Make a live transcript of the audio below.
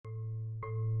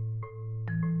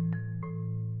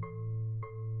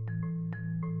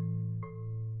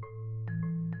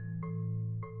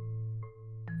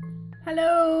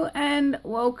Hello and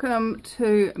welcome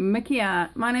to Mickey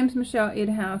Art. My name's Michelle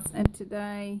Edhouse and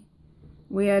today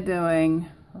we are doing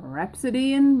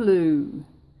Rhapsody in Blue.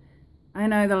 I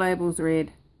know the label's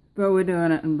red, but we're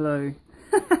doing it in blue.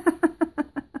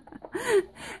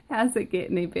 How's it get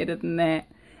any better than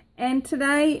that? And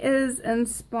today is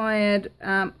inspired,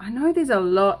 I know there's a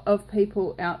lot of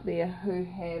people out there who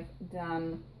have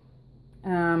done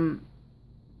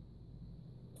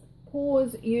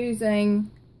pours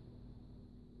using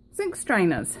sink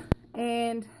strainers,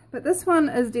 but this one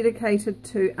is dedicated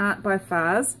to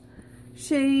ArtByFarz.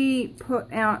 She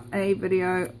put out a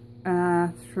video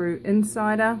through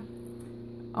Insider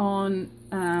on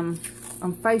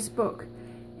Facebook,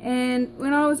 and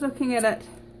when I was looking at it,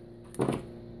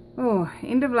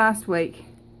 end of last week,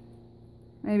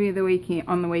 maybe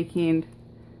on the weekend,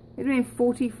 there's been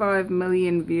 45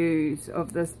 million views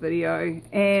of this video,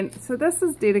 and so this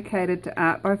is dedicated to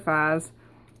ArtByFarz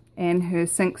and her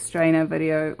sink strainer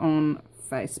video on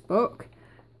Facebook.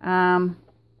 Now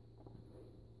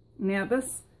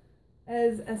this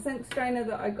is a sink strainer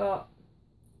that I got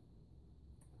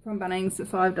from Bunnings for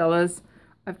 $5.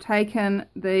 I've taken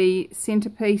the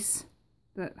centerpiece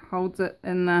that holds it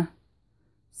in the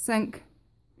sink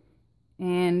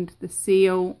and the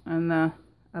seal and the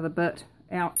other bit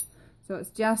out, so it's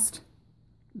just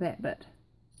that bit,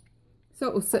 so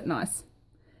it will sit nice.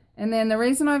 And then the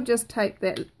reason I've just taped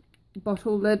that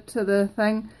bottle lid to the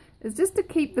thing is just to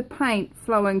keep the paint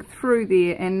flowing through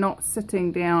there and not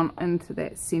sitting down into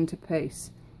that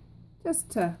centerpiece,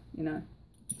 just to, you know,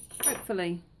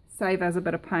 hopefully save us a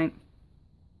bit of paint.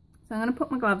 So I'm going to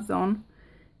put my gloves on,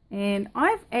 and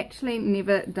I've actually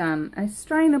never done a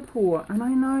strainer pour, and I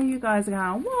know you guys are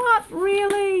going, what,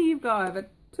 really? You've got over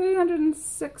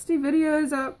 260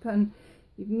 videos up and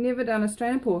you've never done a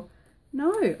strainer pour?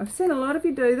 No, I've seen a lot of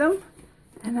you do them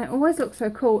and they always look so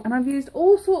cool, and I've used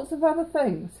all sorts of other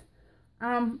things,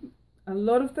 a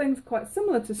lot of things quite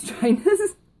similar to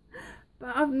strainers,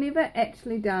 but I've never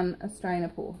actually done a strainer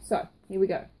pour. So here we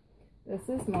go. This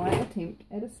is my attempt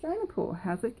at a strainer pour.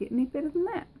 How's it get any better than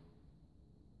that?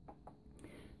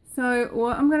 So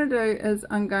what I'm going to do is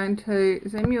I'm going to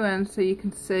zoom you in so you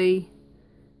can see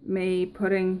me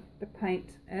putting the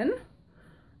paint in,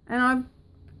 and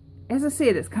as I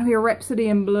said, it's going to be a Rhapsody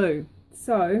in Blue.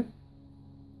 So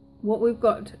what we've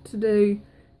got to do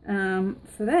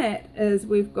for that is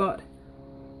we've got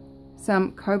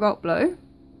some cobalt blue,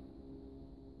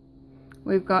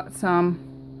 we've got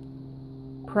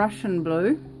some Prussian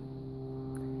blue,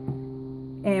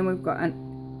 and we've got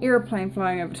an aeroplane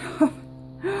flying over top.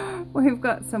 We've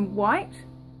got some white,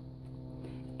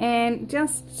 and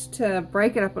just to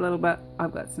break it up a little bit,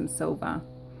 I've got some silver.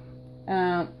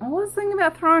 I was thinking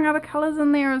about throwing other colours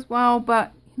in there as well,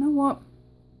 but you know what?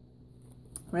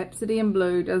 Rhapsody in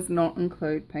Blue does not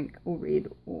include pink or red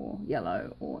or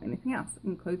yellow or anything else. It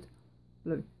includes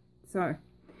blue. So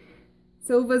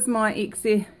silver's my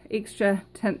extra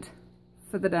tint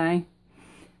for the day.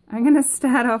 I'm going to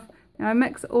start off. Now I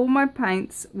mix all my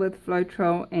paints with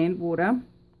Floetrol and water,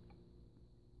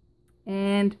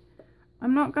 and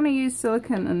I'm not going to use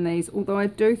silicone in these, although I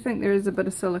do think there is a bit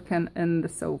of silicone in the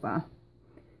silver.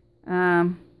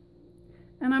 And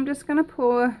I'm just going to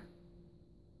pour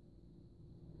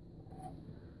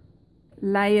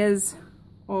layers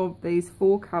of these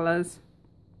 4 colours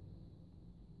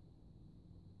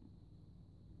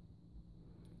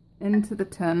into the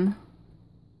tin.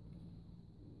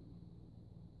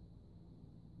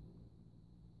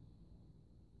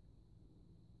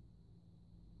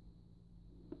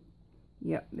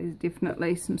 Yep, there's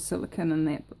definitely some silicone in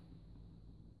that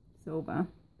silver.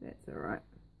 That's alright.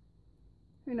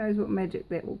 Who knows what magic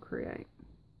that will create.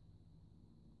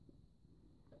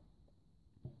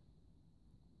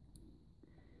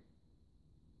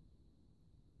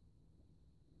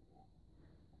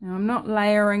 Now I'm not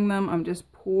layering them, I'm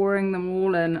just pouring them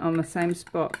all in on the same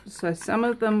spot. So some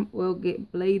of them will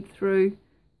get bleed through,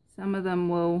 some of them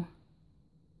will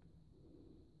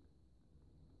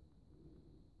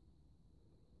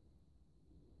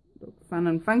look fun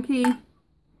and funky.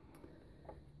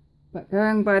 But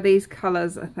going by these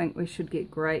colours, I think we should get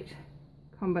great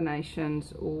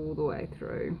combinations all the way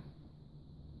through.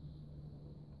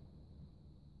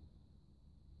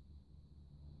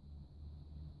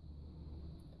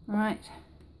 Right,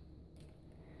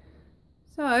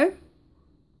 so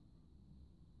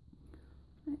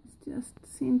let's just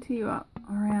centre you up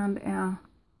around our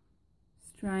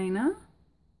strainer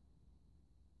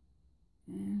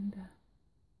and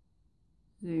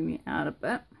zoom you out a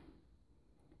bit.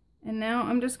 And now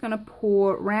I'm just going to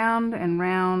pour round and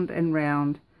round and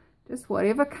round. Just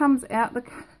whatever comes out the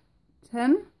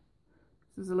tin,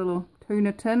 is a little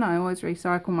tuna tin. I always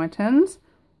recycle my tins.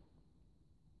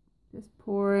 Just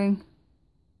pouring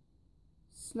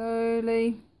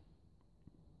slowly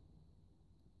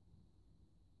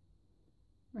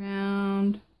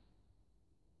round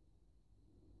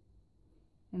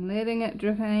and letting it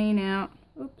drain out.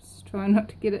 Oops, try not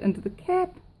to get it into the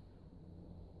cap.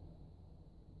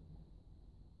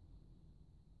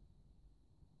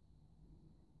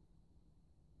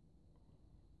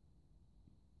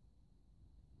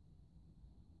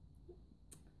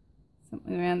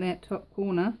 Something around that top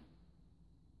corner.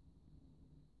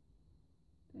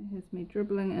 That has me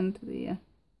dribbling into there.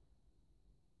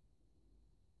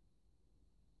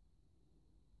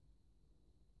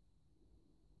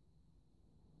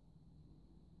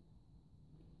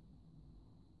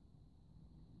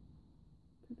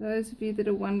 For those of you that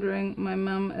are wondering, my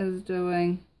mum is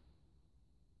doing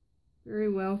very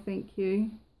well, thank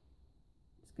you.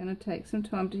 It's going to take some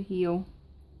time to heal,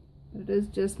 but it is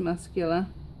just muscular.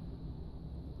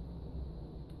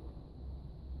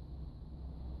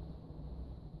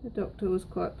 The doctor was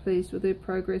quite pleased with her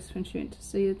progress when she went to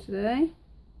see her today.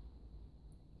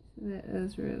 So that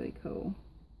is really cool.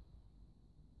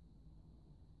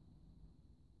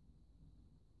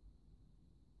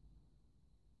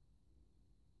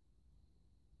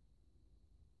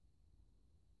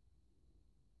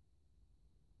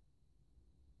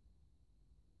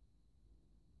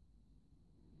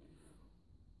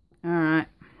 All right.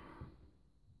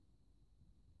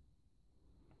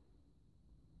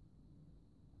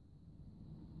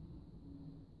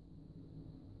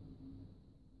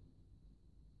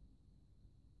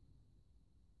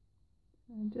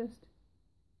 And just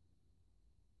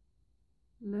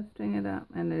lifting it up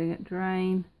and letting it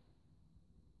drain.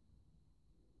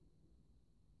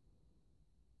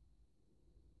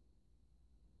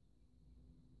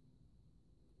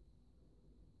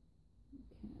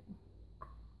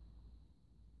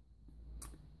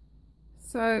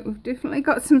 So we've definitely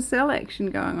got some cell action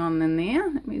going on in there.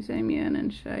 Let me zoom you in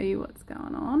and show you what's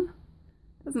going on.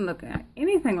 Doesn't look like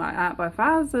anything like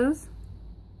ArtByFarz's,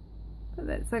 but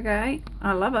that's okay.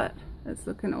 I love it. It's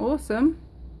looking awesome.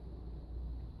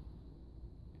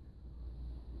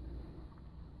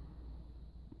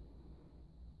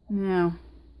 Now,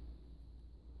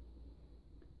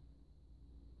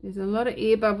 there's a lot of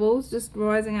air bubbles just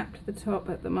rising up to the top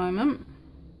at the moment.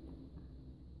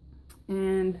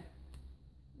 And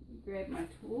grab my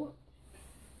torch.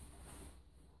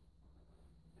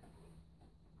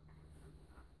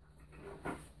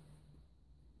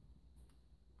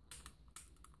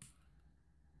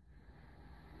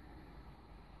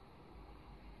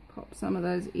 Pop some of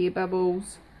those air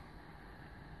bubbles.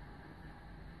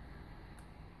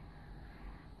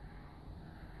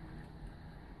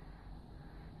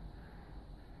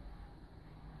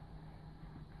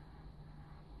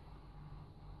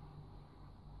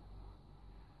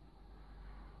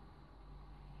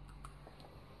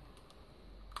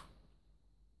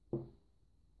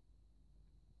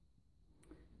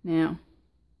 Now,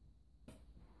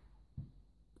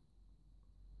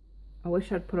 I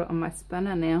wish I'd put it on my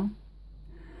spinner now.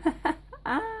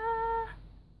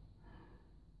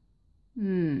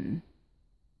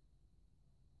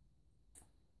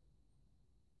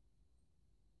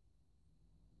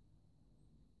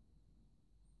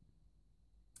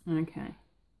 Okay,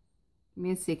 give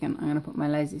me a second. I'm going to put my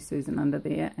Lazy Susan under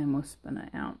there and we'll spin it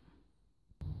out.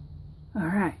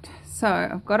 Alright, so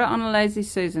I've got it on a Lazy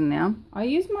Susan now. I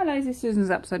use my Lazy Susans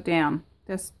upside down,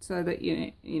 just so that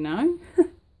you know.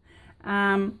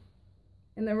 And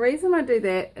the reason I do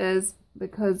that is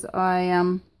because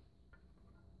I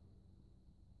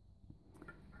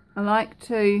like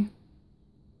to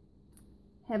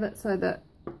have it so that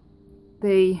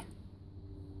the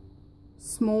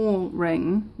small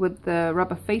ring with the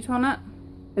rubber feet on it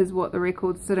is what the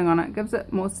record's sitting on. It gives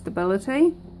it more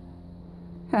stability.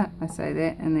 I say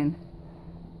that and then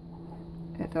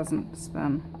it doesn't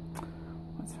spin.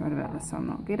 What's right about this I'm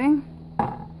not getting?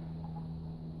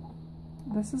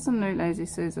 This is a new Lazy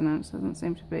Susan and it doesn't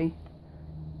seem to be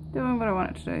doing what I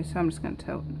want it to do, so I'm just going to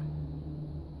tilt.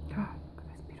 Oh, look at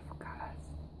those beautiful colours.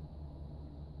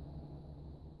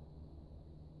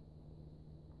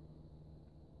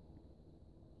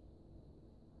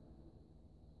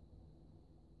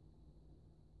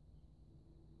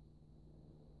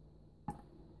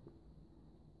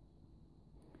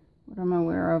 What I'm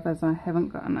aware of is I haven't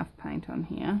got enough paint on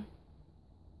here.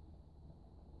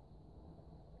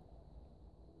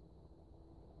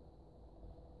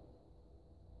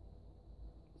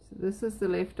 So this is the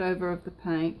leftover of the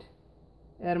paint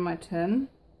out of my tin.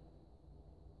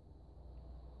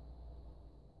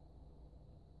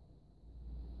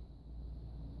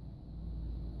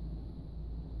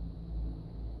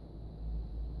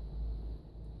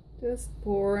 Just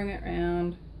pouring it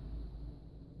around.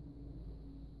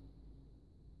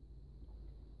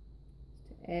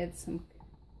 Just to add some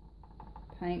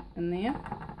paint in there.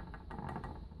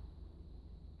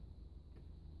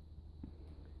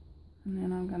 And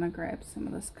then I'm going to grab some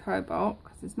of this cobalt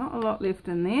because there's not a lot left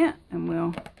in there, and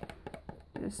we'll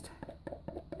just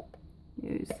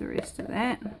use the rest of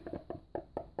that.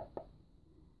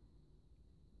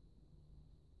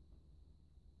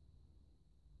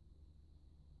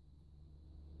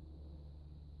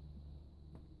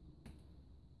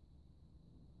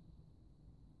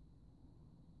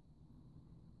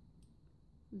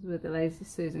 This is where the Lazy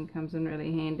Susan comes in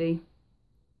really handy.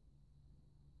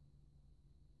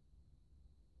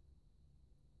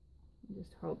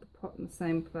 Just hold the pot in the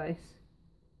same place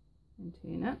and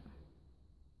turn it.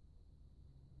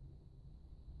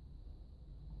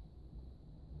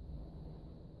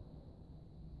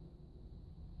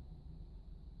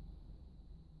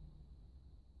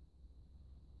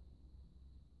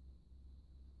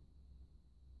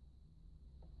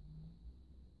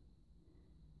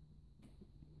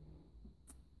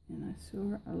 And I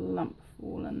saw a lump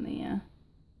fall in there.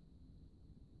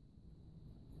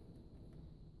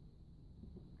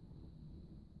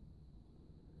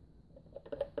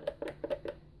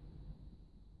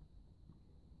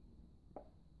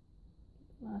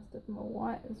 Last of my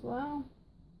white as well.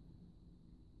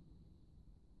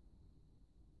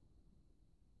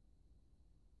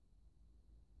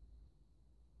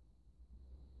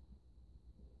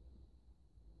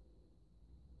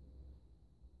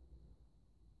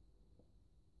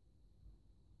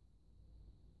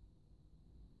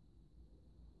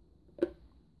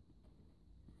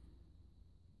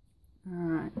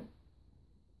 Alright.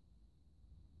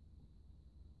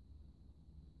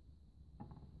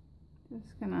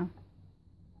 Just gonna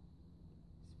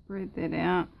spread that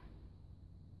out.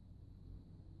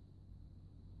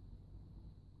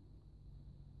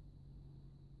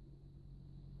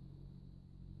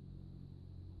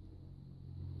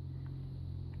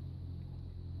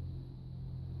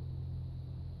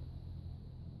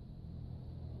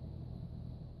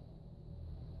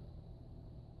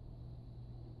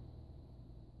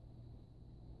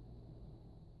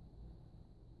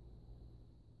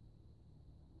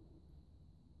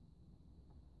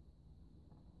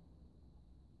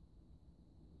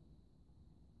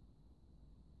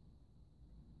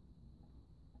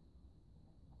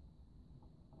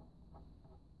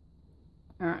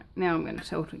 Alright, now I'm going to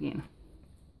tilt again.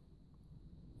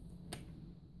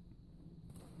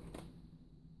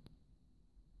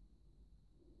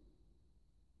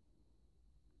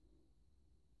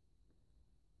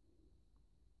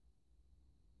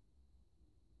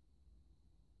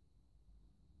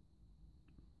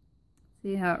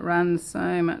 See how it runs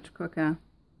so much quicker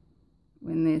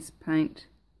when there's paint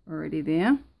already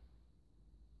there.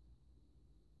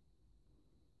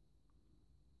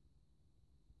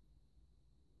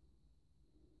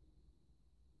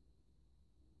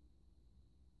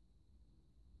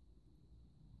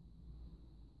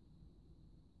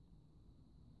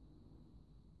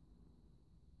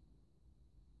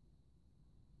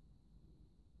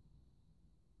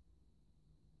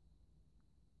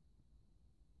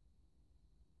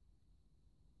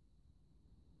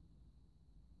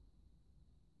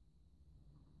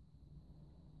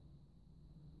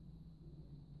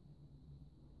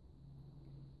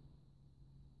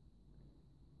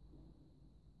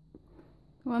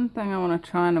 One thing I want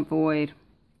to try and avoid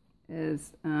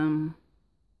is having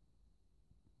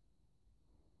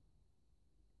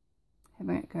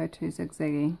it go too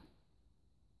zigzaggy.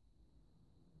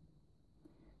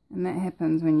 And that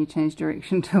happens when you change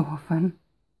direction too often.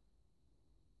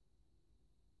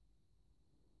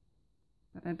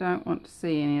 But I don't want to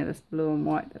see any of this blue and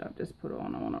white that I've just put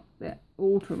on. I want that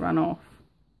all to run off.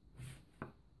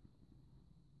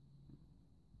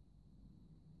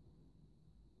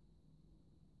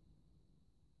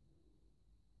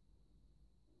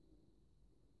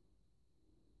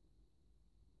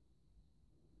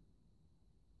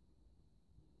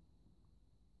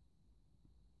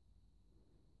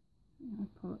 I'll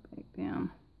pull it back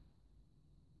down.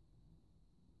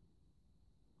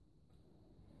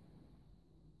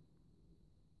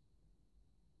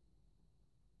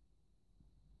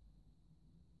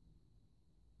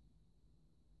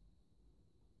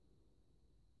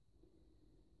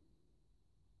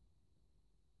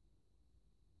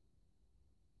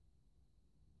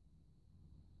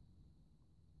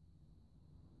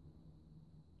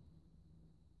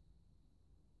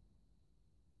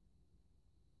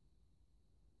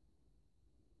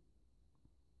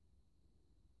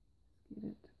 Get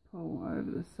it to pull over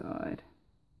the side.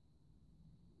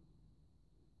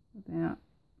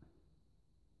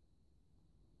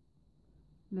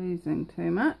 losing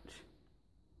too much.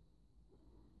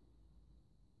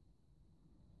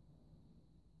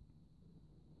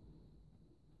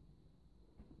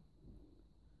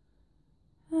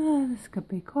 Oh, this could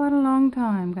be quite a long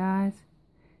time, guys.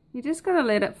 You just gotta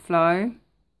let it flow.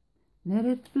 Let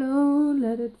it flow,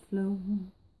 let it flow.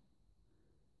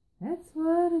 That's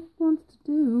what it wants to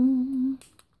do.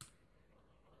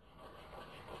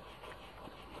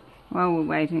 While we're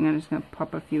waiting, I'm just going to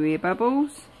pop a few air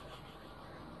bubbles.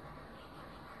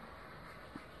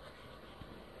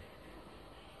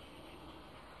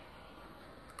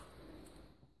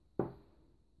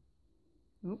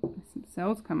 Oop, some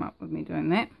cells come up with me doing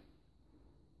that.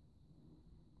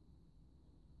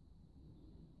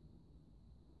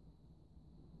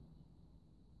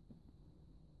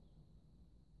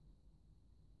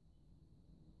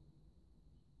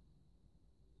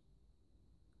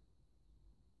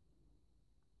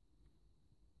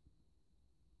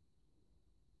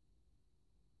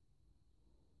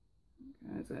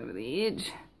 Goes over the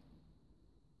edge.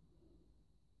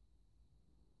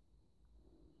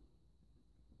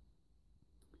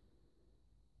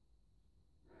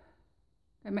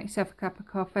 Go make yourself a cup of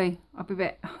coffee. I'll be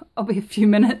back. I'll be a few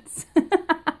minutes.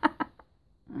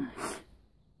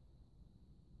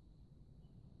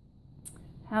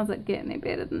 How's it getting any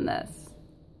better than this?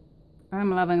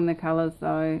 I'm loving the colours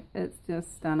though. It's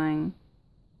just stunning.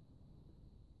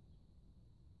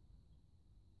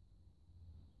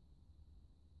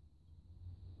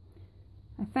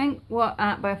 I think what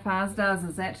ArtByFarz does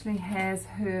is actually has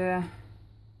her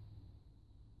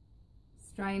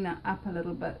strainer up a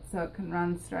little bit so it can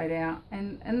run straight out.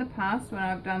 And in the past when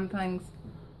I've done things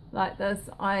like this,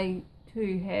 I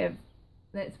too have,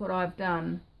 that's what I've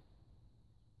done.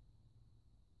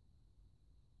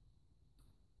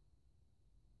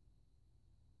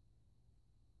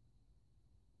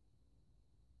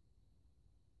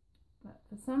 But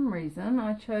for some reason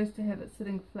I chose to have it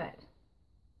sitting flat.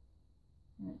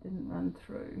 And it didn't run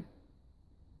through.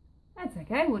 That's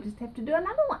okay, we'll just have to do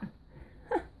another one.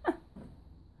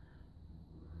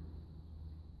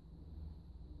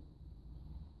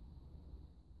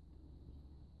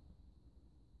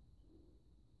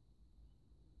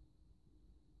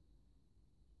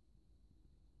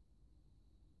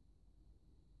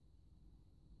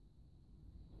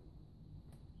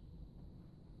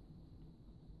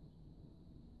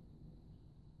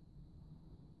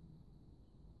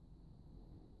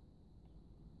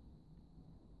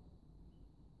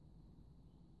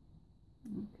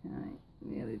 Okay,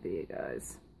 nearly there,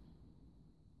 guys.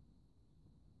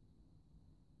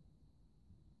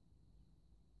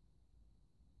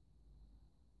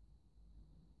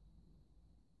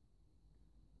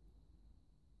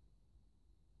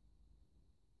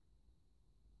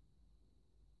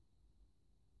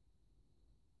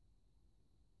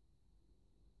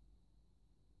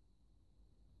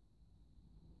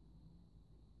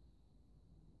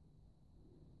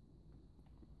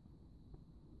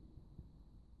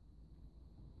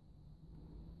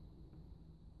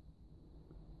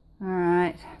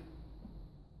 Alright,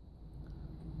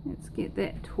 let's get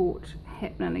that torch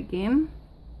happening again.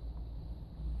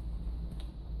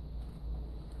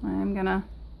 I am going to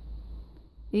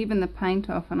even the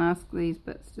paint off and ask these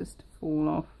bits just to fall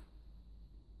off.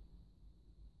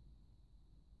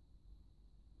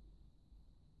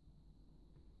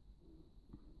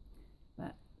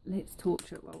 But let's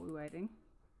torch it while we're waiting.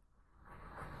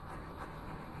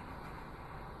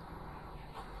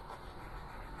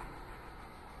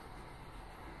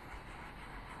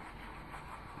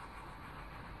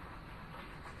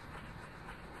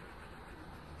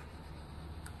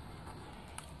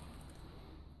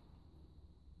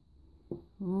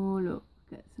 Oh look,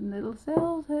 got some little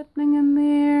cells happening in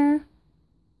there.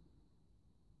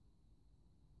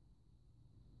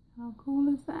 How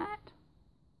cool is that?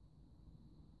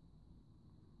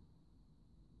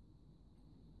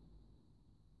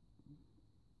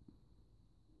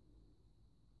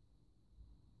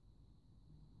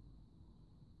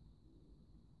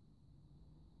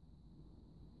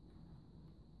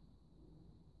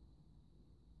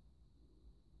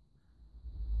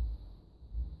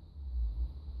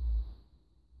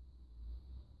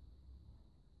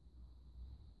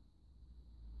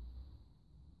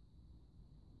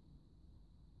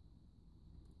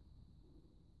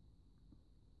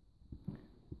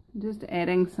 Just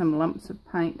adding some lumps of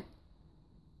paint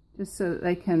just so that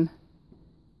they can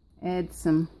add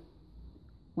some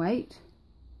weight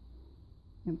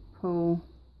and pull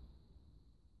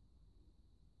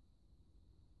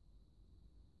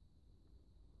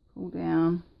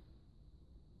down.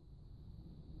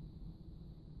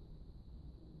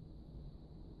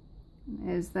 And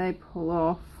as they pull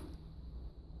off,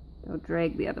 they'll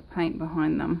drag the other paint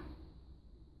behind them.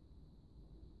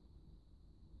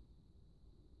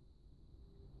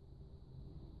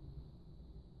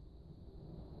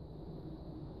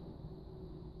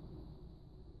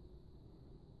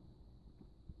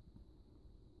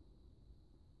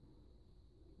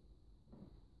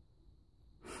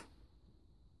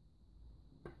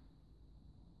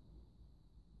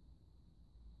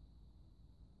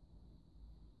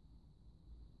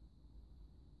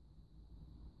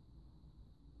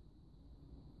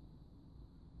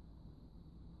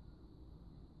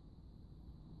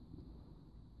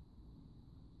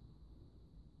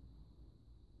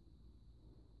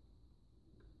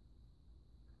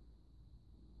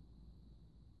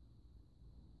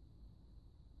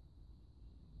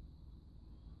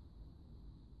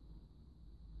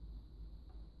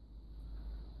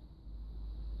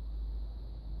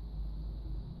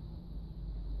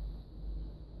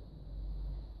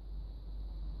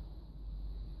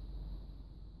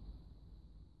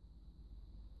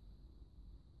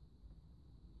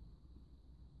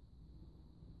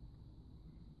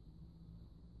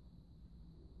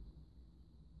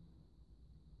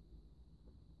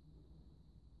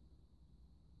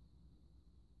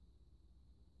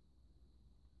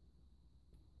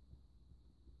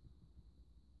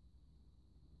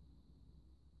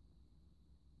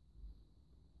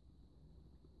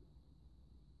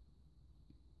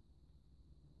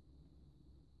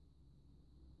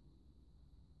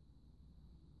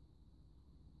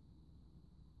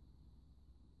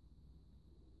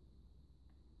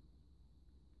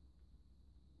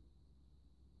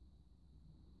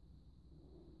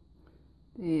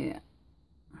 There.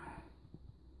 I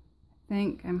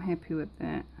think I'm happy with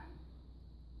that.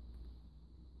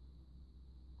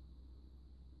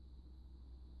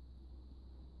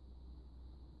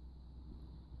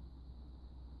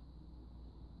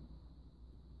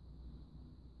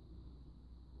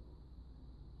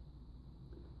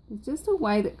 There's just a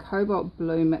way that cobalt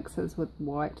blue mixes with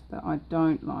white that I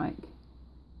don't like.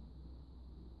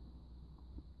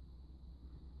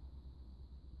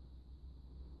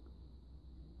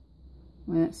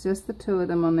 When it's just the two of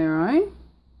them on their own,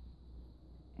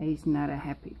 he's not a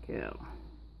happy girl.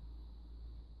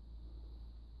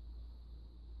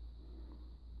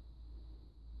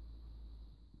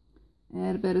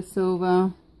 Add a bit of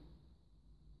silver.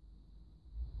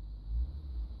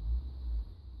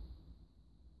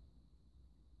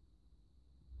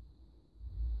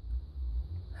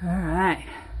 Alright,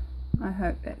 I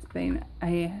hope that's been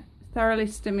a thoroughly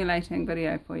stimulating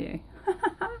video for you.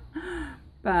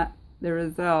 But the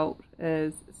result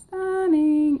is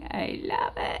stunning. I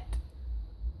love it.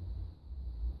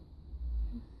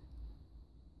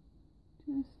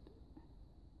 Just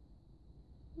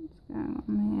what's going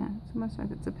on there? It's almost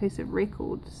like it's a piece of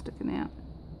record sticking out.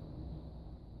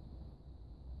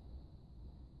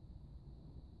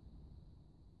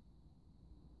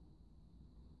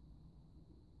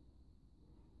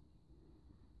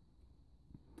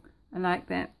 I like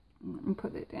that. Let me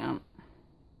put that down.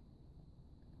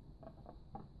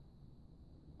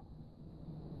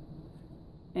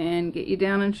 And get you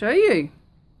down and show you.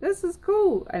 This is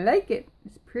cool. I like it.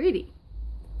 It's pretty.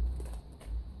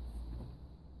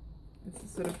 It's the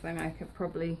sort of thing I could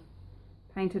probably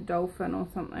paint a dolphin or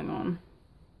something on.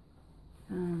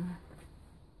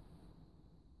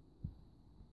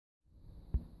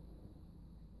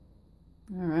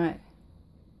 Alright.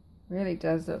 Really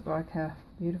does look like a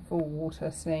beautiful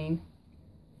water scene.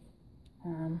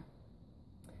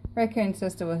 Raccoon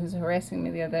sister was harassing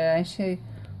me the other day. She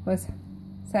was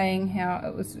saying how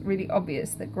it was really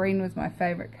obvious that green was my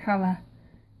favourite colour,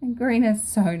 and green is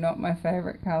so not my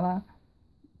favourite colour.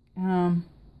 If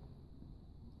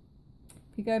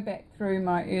you go back through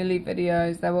my early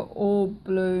videos, they were all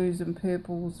blues and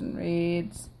purples and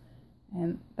reds,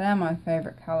 and they're my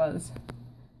favourite colours.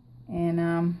 And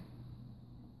I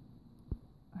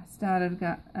started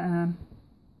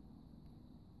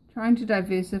trying to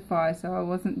diversify, so I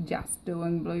wasn't just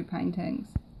doing blue paintings.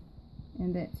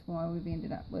 And that's why we've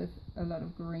ended up with a lot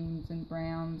of greens and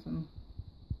browns and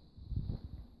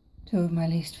two of my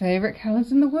least favourite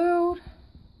colours in the world.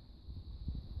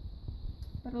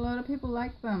 But a lot of people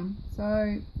like them.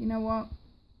 So, you know what?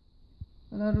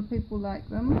 A lot of people like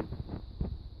them.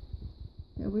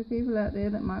 There'll be people out there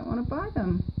that might want to buy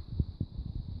them.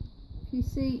 If you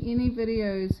see any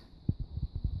videos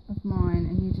of mine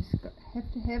and you just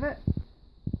have to have it,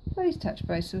 please touch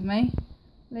base with me.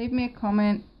 Leave me a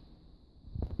comment.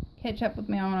 Catch up with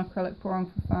me on Acrylic Pouring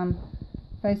for Fun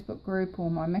Facebook group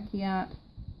or my Mickey Art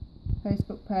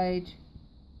Facebook page,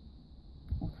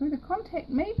 or through the contact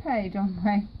me page on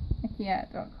my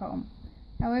nickyart.com,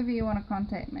 however you want to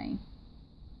contact me,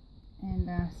 and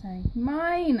say,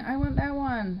 mine, I want that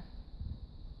one.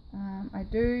 I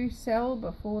do sell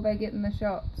before they get in the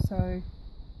shop, so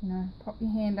you know, pop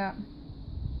your hand up.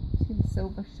 See the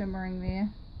silver shimmering there?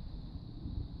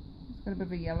 It's got a bit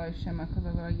of a yellow shimmer because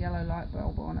I've got a yellow light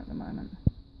bulb on at the moment.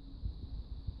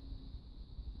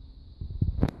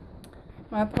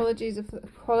 My apologies if the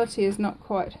quality is not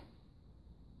quite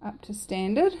up to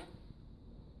standard.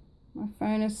 My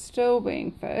phone is still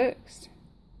being fixed.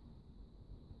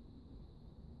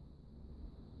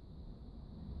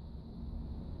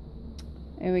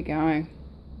 There we go.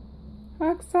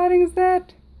 How exciting is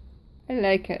that? I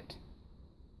like it.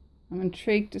 I'm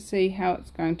intrigued to see how it's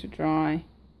going to dry.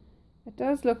 It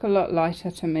does look a lot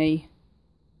lighter to me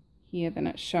here than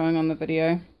it's showing on the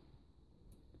video.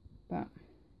 But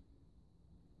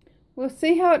we'll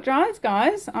see how it dries,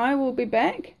 guys. I will be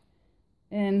back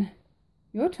in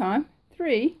your time.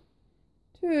 3,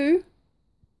 2.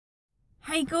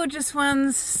 Hey gorgeous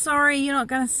ones, sorry you're not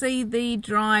going to see the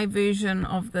dry version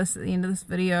of this at the end of this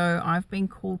video. I've been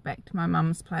called back to my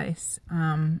mum's place.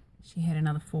 She had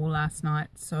another fall last night,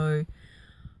 so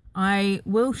I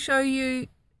will show you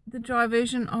the dry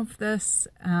version of this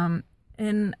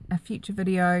in a future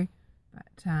video,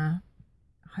 but I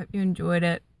hope you enjoyed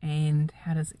it. And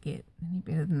how does it get any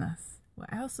better than this?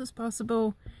 What else is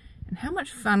possible? And how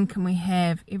much fun can we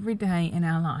have every day in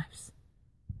our lives?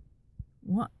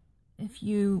 What if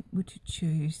you were to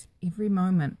choose every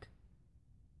moment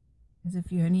as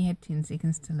if you only had 10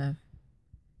 seconds to live?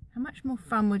 How much more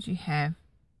fun would you have?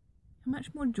 How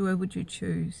much more joy would you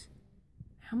choose?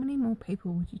 How many more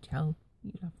people would you tell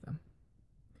you love them?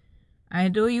 I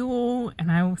adore you all,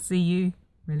 and I will see you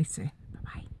really soon.